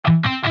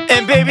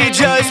And baby,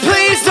 just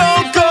please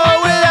don't go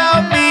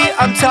without me.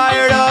 I'm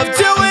tired of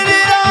doing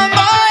it on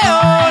my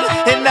own,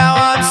 and now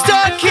I'm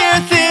stuck here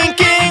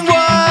thinking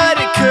what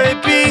it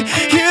could be,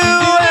 you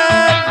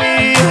and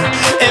me.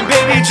 And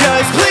baby,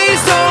 just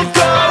please don't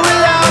go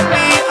without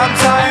me. I'm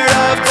tired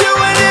of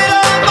doing it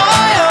on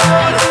my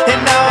own, and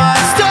now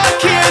I'm stuck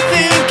here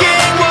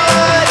thinking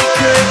what it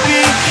could be,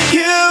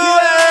 you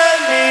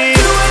and me.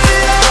 Doing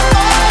it on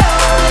my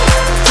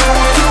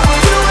own,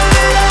 doing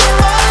it on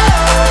my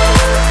own,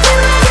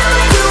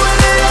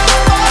 doing it on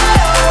my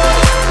own,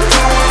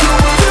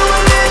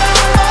 doing it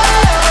on my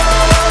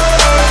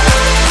own.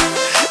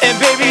 And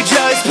baby,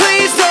 just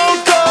please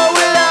don't go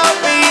without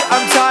me.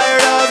 I'm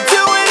tired of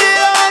doing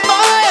it on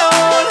my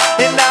own,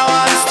 and now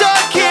I'm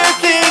stuck here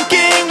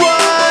thinking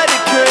what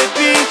it could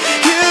be,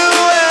 you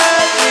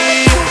and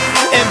me.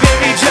 And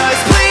baby,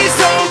 just please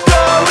don't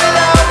go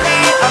without me.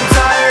 I'm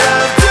tired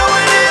of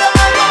doing it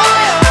on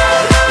my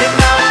own, and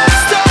now I'm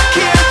stuck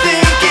here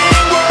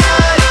thinking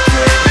what it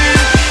could be,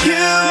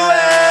 you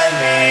and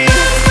me.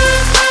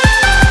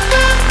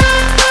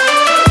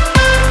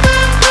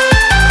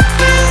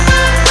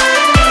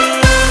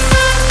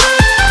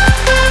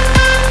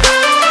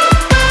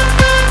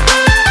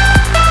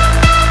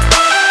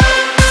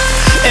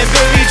 And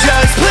baby,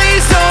 just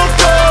please don't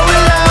go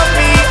without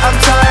me. I'm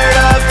tired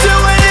of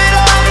doing it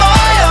on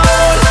my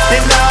own,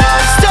 and now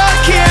I'm stuck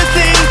here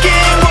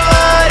thinking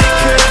what it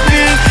could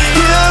be,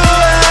 you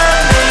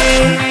and me.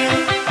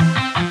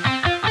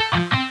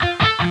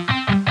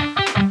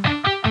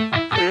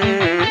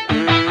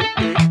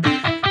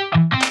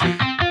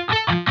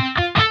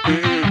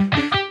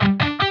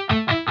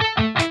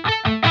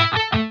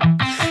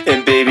 And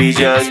baby,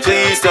 just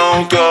please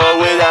don't go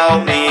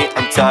without me.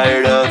 I'm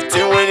tired of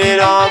doing it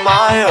on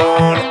my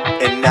own,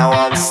 and now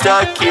I'm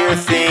stuck here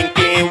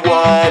thinking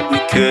what we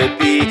could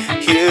be,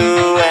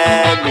 you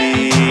and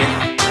me.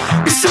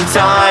 'Cause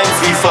sometimes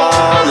we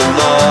fall in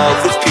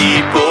love with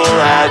people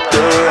at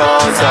the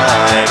wrong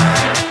time.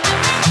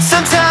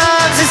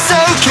 Sometimes it's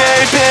okay,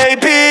 baby.